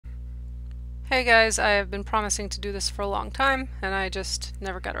Hey guys, I have been promising to do this for a long time and I just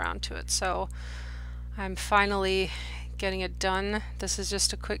never got around to it, so I'm finally getting it done. This is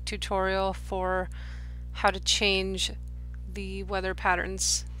just a quick tutorial for how to change the weather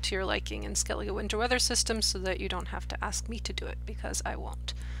patterns to your liking in Skellige Winter Weather System so that you don't have to ask me to do it, because I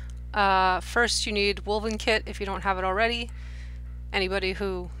won't. First you need Wolvenkit if you don't have it already. Anybody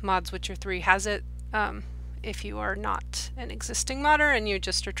who mods Witcher 3 has it. If you are not an existing modder and you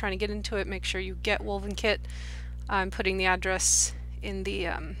just are trying to get into it, make sure you get Wolvenkit. I'm putting the address in the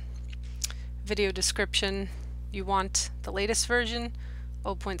video description. You want the latest version,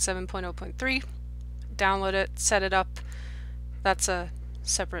 0.7.0.3. Download it, set it up. That's a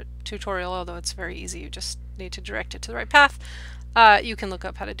separate tutorial, although it's very easy. You just need to direct it to the right path. You can look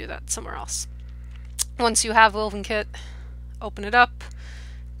up how to do that somewhere else. Once you have Wolvenkit, open it up,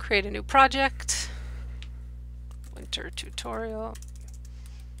 create a new project. Winter tutorial.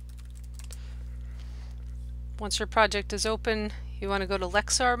 Once your project is open, you want to go to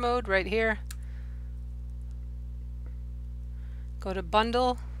Lexar mode right here. Go to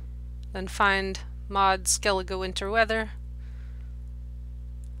Bundle, then find Mod Skellige Winter Weather,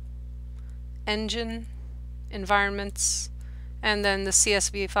 Engine, Environments, and then the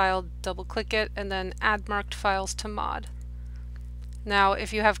CSV file, double click it, and then add marked files to mod. Now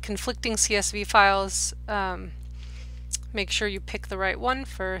if you have conflicting CSV files, make sure you pick the right one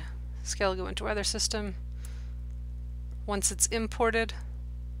for Skellige Winter Weather System. Once it's imported,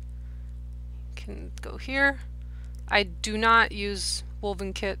 you can go here. I do not use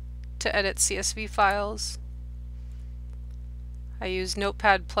Wolvenkit to edit CSV files. I use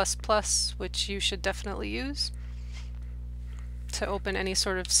Notepad++, which you should definitely use, to open any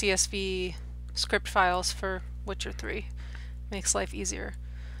sort of CSV script files for Witcher 3. Makes life easier.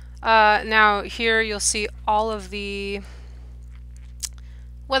 Now here you'll see all of the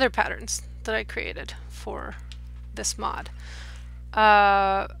weather patterns that I created for this mod.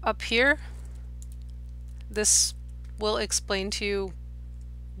 Up here, this will explain to you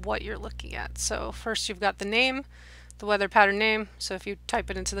what you're looking at. So first you've got the name, the weather pattern name. So if you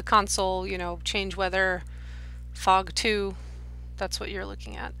type it into the console, you know, change weather, fog 2, that's what you're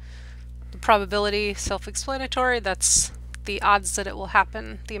looking at. The probability, self-explanatory, that's the odds that it will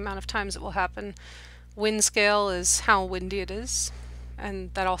happen, the amount of times it will happen. Wind scale is how windy it is,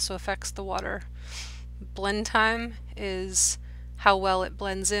 and that also affects the water. Blend time is how well it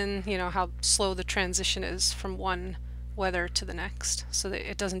blends in, you know, how slow the transition is from one weather to the next, so that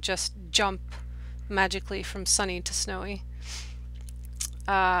it doesn't just jump magically from sunny to snowy,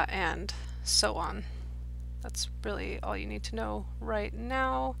 and so on. That's really all you need to know right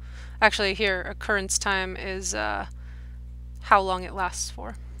now. Actually, here, occurrence time is how long it lasts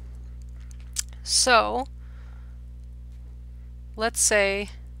for. So let's say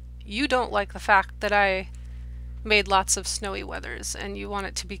you don't like the fact that I made lots of snowy weathers and you want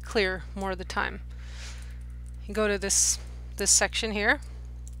it to be clear more of the time. You go to this section here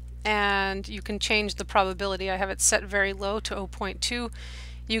and you can change the probability. I have it set very low to 0.2.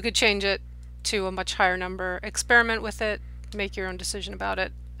 You could change it to a much higher number. Experiment with it, make your own decision about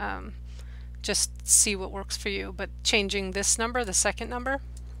it. Just see what works for you, but changing this number, the second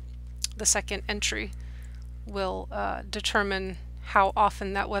entry, will determine how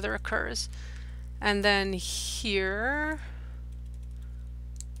often that weather occurs. And then here,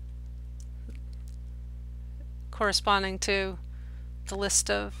 corresponding to the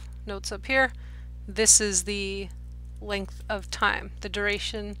list of notes up here, this is the length of time, the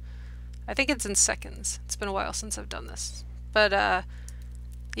duration. I think it's in seconds. It's been a while since I've done this, but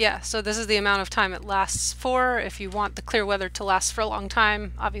yeah, so this is the amount of time it lasts for. If you want the clear weather to last for a long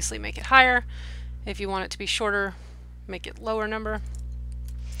time, obviously make it higher. If you want it to be shorter, make it lower number.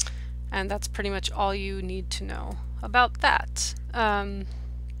 And that's pretty much all you need to know about that.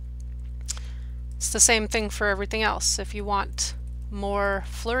 It's the same thing for everything else. If you want more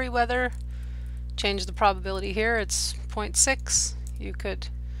flurry weather, change the probability here. It's 0.6. You could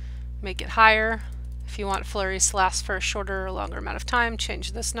make it higher. If you want flurries to last for a shorter or longer amount of time,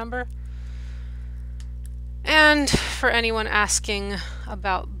 change this number. And for anyone asking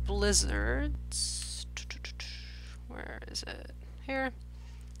about blizzards, where is it? Here.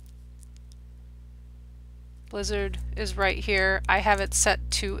 Blizzard is right here. I have it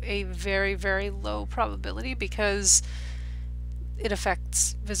set to a very, very low probability because it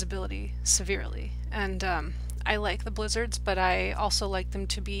affects visibility severely. And I like the blizzards, but I also like them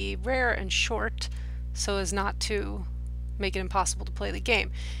to be rare and short, so as not to make it impossible to play the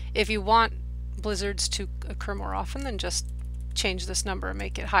game. If you want blizzards to occur more often, then just change this number,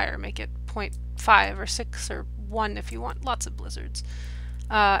 make it higher, make it 0.5 or 6 or 1 if you want lots of blizzards.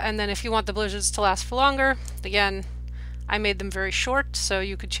 And then if you want the blizzards to last for longer, again, I made them very short, so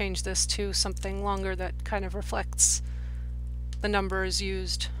you could change this to something longer that kind of reflects the numbers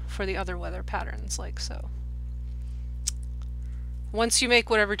used for the other weather patterns, like so. Once you make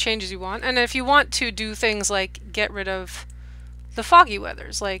whatever changes you want, and if you want to do things like get rid of the foggy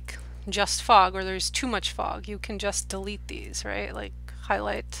weathers, like just fog, or there's too much fog, you can just delete these, right? Like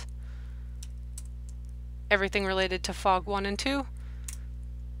highlight everything related to fog 1 and 2,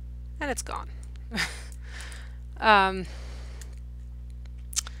 and it's gone.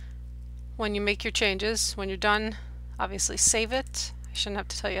 When you make your changes, when you're done, obviously save it. I shouldn't have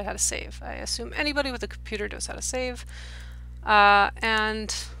to tell you how to save. I assume anybody with a computer knows how to save.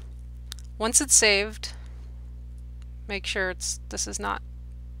 And once it's saved, make sure this is not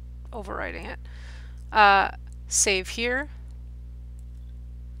overwriting it. Save here.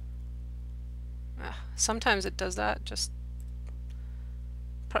 Sometimes it does that.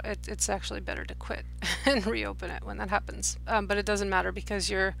 It's actually better to quit and reopen it when that happens. But it doesn't matter because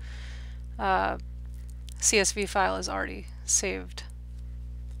your CSV file is already saved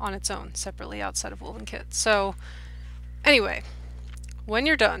on its own, separately outside of Wolvenkit. So anyway, when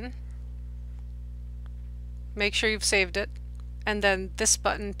you're done, make sure you've saved it, and then this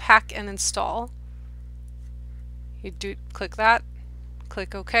button, Pack and Install, you click that,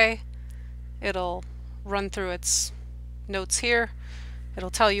 click OK. It'll run through its notes here.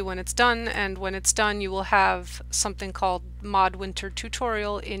 It'll tell you when it's done, and when it's done you will have something called Mod Winter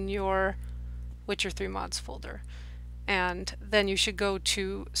Tutorial in your Witcher 3 mods folder. And then you should go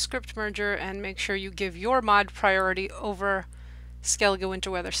to Script Merger and make sure you give your mod priority over Skellige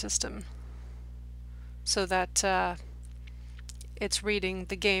Winter Weather System, so that the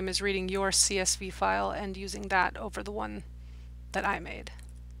game is reading your CSV file and using that over the one that I made.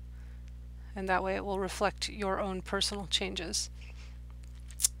 And that way it will reflect your own personal changes.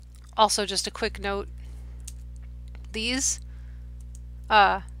 Also, just a quick note, these,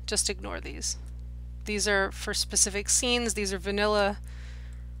 just ignore these. These are for specific scenes. These are vanilla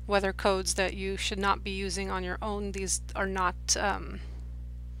weather codes that you should not be using on your own. These are not,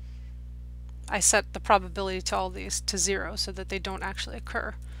 I set the probability to all these to 0 so that they don't actually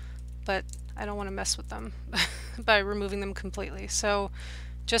occur, but I don't want to mess with them by removing them completely. So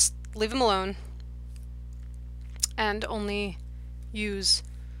just leave them alone and only use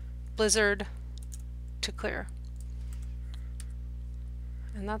Blizzard to clear.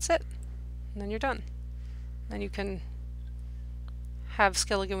 And that's it. And then you're done. Then you can have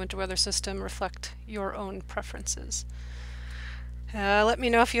Skellige Winter Weather System reflect your own preferences. Let me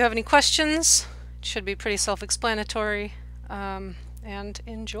know if you have any questions. It should be pretty self-explanatory. And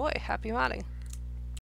enjoy. Happy modding.